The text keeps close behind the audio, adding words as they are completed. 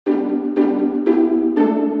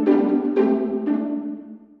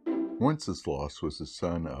Wenceslaus was the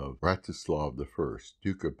son of Bratislav I,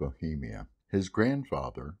 Duke of Bohemia. His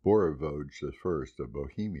grandfather, Borovoj I of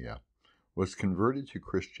Bohemia, was converted to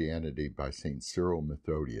Christianity by St. Cyril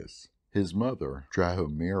Methodius. His mother,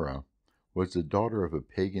 Drahomira, was the daughter of a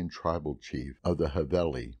pagan tribal chief of the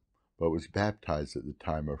Haveli, but was baptized at the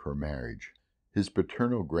time of her marriage. His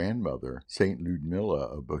paternal grandmother, St. Ludmilla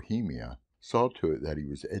of Bohemia, saw to it that he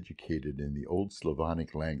was educated in the Old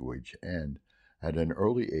Slavonic language, and, at an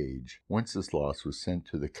early age, Wenceslaus was sent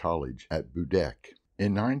to the college at Budek.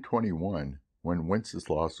 In 921, when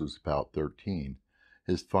Wenceslaus was about 13,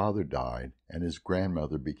 his father died, and his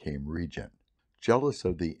grandmother became regent. Jealous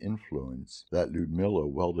of the influence that Ludmilla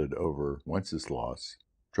wielded over Wenceslaus,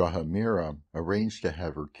 Drahomira arranged to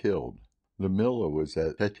have her killed. Ludmilla was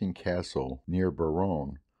at Stettin Castle near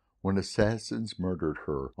Baron when assassins murdered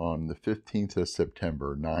her on the 15th of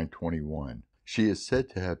September 921. She is said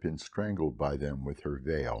to have been strangled by them with her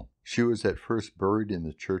veil. She was at first buried in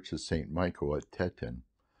the church of St. Michael at Stettin,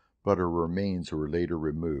 but her remains were later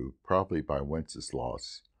removed, probably by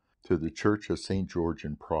Wenceslaus, to the church of St. George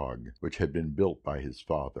in Prague, which had been built by his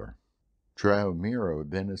father. Drahomira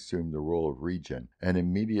then assumed the role of regent and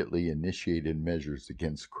immediately initiated measures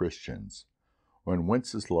against Christians. When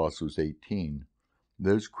Wenceslaus was 18,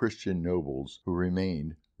 those Christian nobles who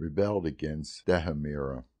remained rebelled against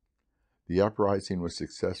Drahomira. The uprising was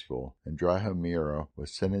successful, and Drahomira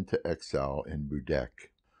was sent into exile in Budek.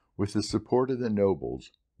 With the support of the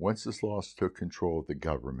nobles, Wenceslaus took control of the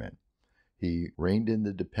government. He reined in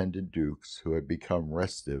the dependent dukes who had become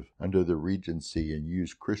restive under the regency and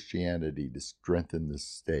used Christianity to strengthen the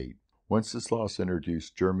state. Wenceslaus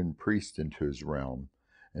introduced German priests into his realm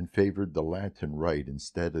and favored the Latin rite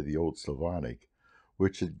instead of the Old Slavonic,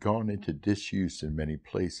 which had gone into disuse in many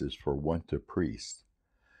places for want of priests.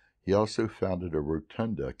 He also founded a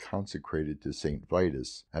rotunda consecrated to St.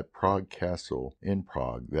 Vitus at Prague Castle in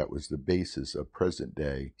Prague that was the basis of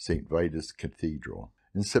present-day St. Vitus Cathedral.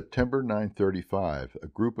 In September 935, a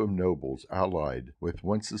group of nobles allied with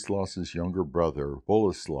Wenceslaus's younger brother,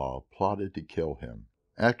 Boleslav, plotted to kill him.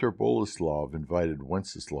 After Boleslav invited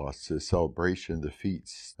Wenceslaus to a celebration of the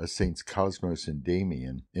feasts of Saints Cosmos and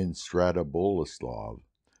Damian in Strata Boleslav,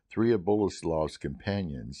 three of Boleslav's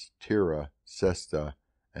companions, Tira, Sesta,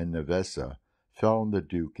 and Nevesa, fell on the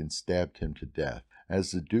Duke and stabbed him to death.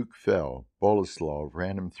 As the Duke fell, Boleslav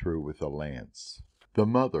ran him through with a lance. The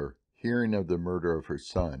mother, hearing of the murder of her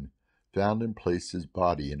son, found and placed his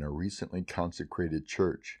body in a recently consecrated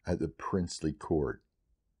church at the princely court.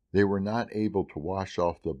 They were not able to wash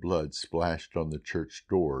off the blood splashed on the church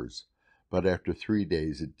doors, but after 3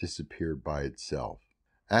 days it disappeared by itself.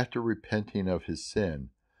 After repenting of his sin,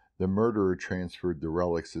 the murderer transferred the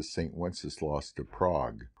relics of St. Wenceslaus to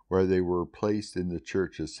Prague, where they were placed in the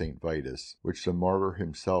church of St. Vitus, which the martyr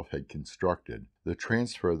himself had constructed. The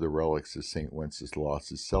transfer of the relics of St.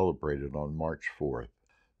 Wenceslaus is celebrated on March 4th.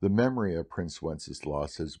 The memory of Prince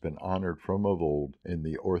Wenceslaus has been honored from of old in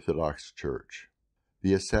the Orthodox Church.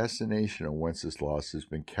 The assassination of Wenceslaus has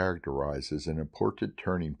been characterized as an important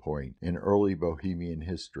turning point in early Bohemian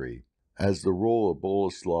history, as the rule of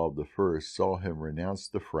Boleslav I saw him renounce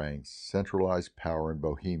the Franks, centralize power in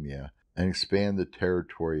Bohemia, and expand the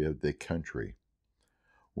territory of the country.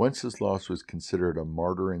 Wenceslaus was considered a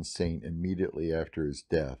martyr and saint immediately after his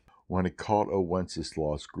death, when a cult of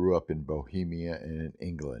Wenceslaus grew up in Bohemia and in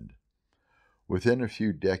England. Within a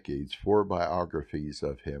few decades, 4 biographies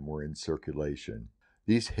of him were in circulation.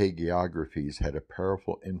 These hagiographies had a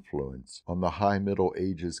powerful influence on the High Middle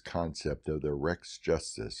Ages concept of the Rex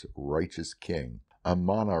Justus, righteous king, a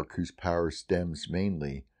monarch whose power stems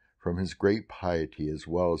mainly from his great piety as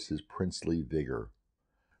well as his princely vigor.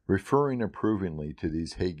 Referring approvingly to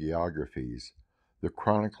these hagiographies, the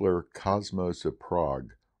chronicler Cosmos of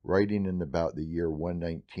Prague, writing in about the year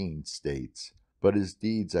 119, states, "But his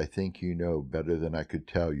deeds I think you know better than I could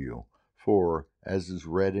tell you, for, as is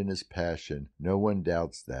read in his passion, no one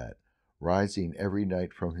doubts that, rising every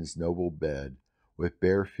night from his noble bed, with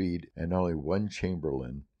bare feet and only one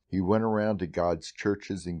chamberlain, he went around to God's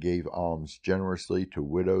churches and gave alms generously to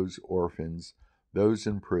widows, orphans, those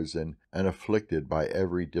in prison, and afflicted by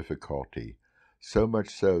every difficulty, so much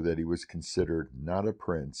so that he was considered not a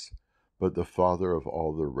prince, but the father of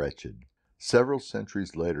all the wretched." Several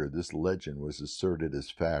centuries later, this legend was asserted as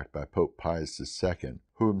fact by Pope Pius II,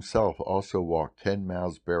 who himself also walked 10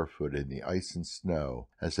 miles barefoot in the ice and snow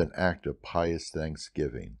as an act of pious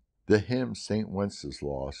thanksgiving. The hymn St.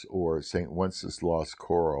 Wenceslas, or St. Wenceslas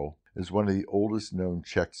Choral, is one of the oldest known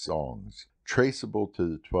Czech songs. Traceable to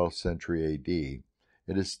the 12th century AD,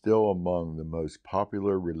 it is still among the most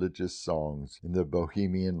popular religious songs in the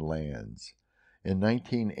Bohemian lands. In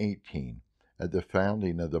 1918, at the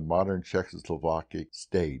founding of the modern Czechoslovak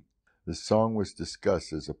state, the song was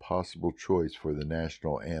discussed as a possible choice for the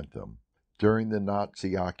national anthem. During the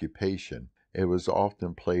Nazi occupation, it was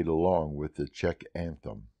often played along with the Czech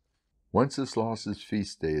anthem. Wenceslas's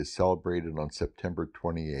feast day is celebrated on September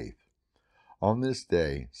 28th. On this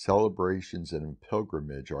day, celebrations and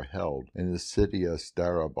pilgrimage are held in the city of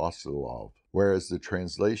Stara Boleslav, whereas the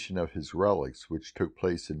translation of his relics, which took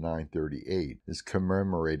place in 938, is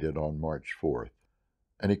commemorated on March 4th.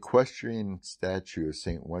 An equestrian statue of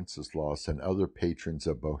St. Wenceslas and other patrons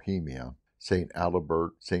of Bohemia, St.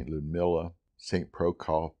 Adalbert, St. Ludmilla, St.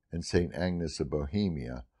 Prokop, and Saint Agnes of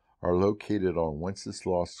Bohemia, are located on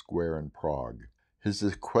Wenceslas Square in Prague. His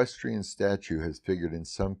equestrian statue has figured in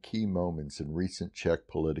some key moments in recent Czech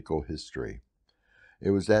political history.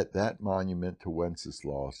 It was at that monument to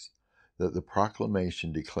Wenceslas that the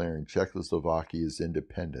proclamation declaring Czechoslovakia's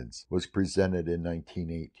independence was presented in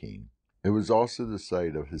 1918. It was also the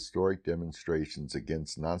site of historic demonstrations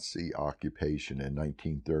against Nazi occupation in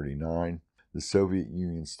 1939, the Soviet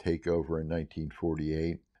Union's takeover in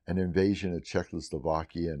 1948, an invasion of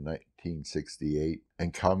Czechoslovakia in 1968,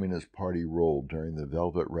 and Communist Party rule during the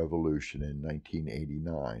Velvet Revolution in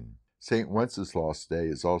 1989. St. Wenceslas Day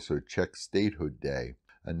is also Czech Statehood Day,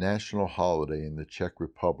 a national holiday in the Czech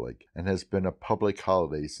Republic, and has been a public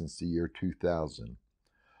holiday since the year 2000.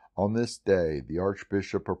 On this day, the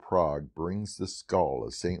Archbishop of Prague brings the skull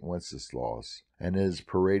of St. Wenceslas, and it is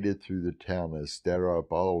paraded through the town of Stara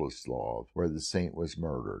Boleslav, where the saint was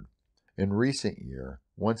murdered. In recent years,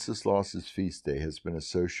 Wenceslas's feast day has been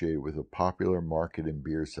associated with a popular market and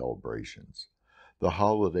beer celebrations. The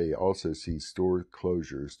holiday also sees store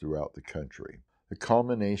closures throughout the country. The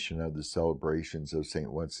culmination of the celebrations of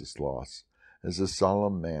St. Wenceslas is a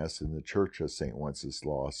solemn Mass in the Church of St.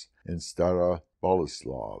 Wenceslas in Stara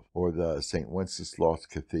Boleslav, or the St. Wenceslas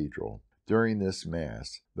Cathedral. During this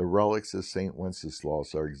Mass, the relics of St.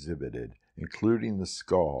 Wenceslas are exhibited, including the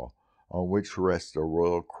skull, on which rests a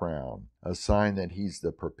royal crown, a sign that he's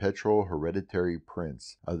the perpetual hereditary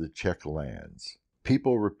prince of the Czech lands.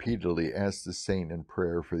 People repeatedly ask the saint in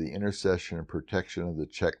prayer for the intercession and protection of the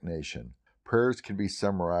Czech nation. Prayers can be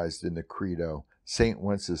summarized in the Credo, St.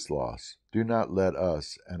 Wenceslas, do not let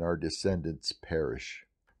us and our descendants perish.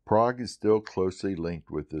 Prague is still closely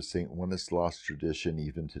linked with the St. Wenceslas tradition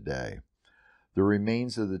even today. The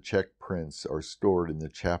remains of the Czech prince are stored in the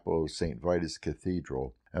chapel of St. Vitus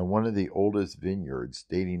Cathedral, and one of the oldest vineyards,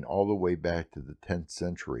 dating all the way back to the 10th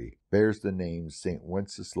century, bears the name St.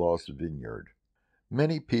 Wenceslas Vineyard.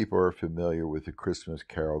 Many people are familiar with the Christmas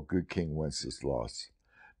carol, Good King Wenceslas.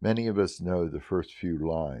 Many of us know the first few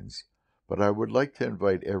lines, but I would like to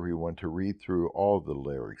invite everyone to read through all the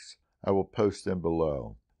lyrics. I will post them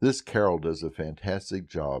below. This carol does a fantastic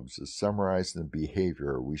job of summarizing the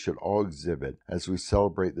behavior we should all exhibit as we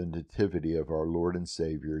celebrate the nativity of our Lord and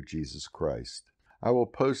Savior, Jesus Christ. I will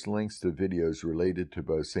post links to videos related to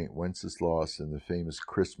both St. Wenceslas and the famous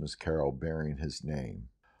Christmas carol bearing his name.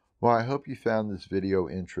 Well, I hope you found this video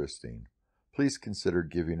interesting. Please consider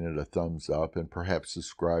giving it a thumbs up and perhaps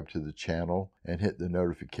subscribe to the channel and hit the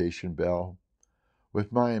notification bell.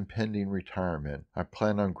 With my impending retirement, I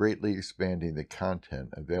plan on greatly expanding the content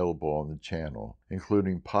available on the channel,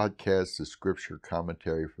 including podcasts of scripture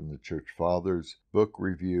commentary from the Church Fathers, book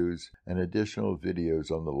reviews, and additional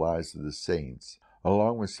videos on the lives of the saints,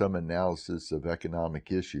 along with some analysis of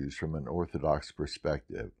economic issues from an Orthodox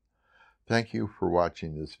perspective. Thank you for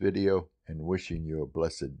watching this video and wishing you a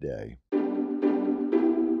blessed day.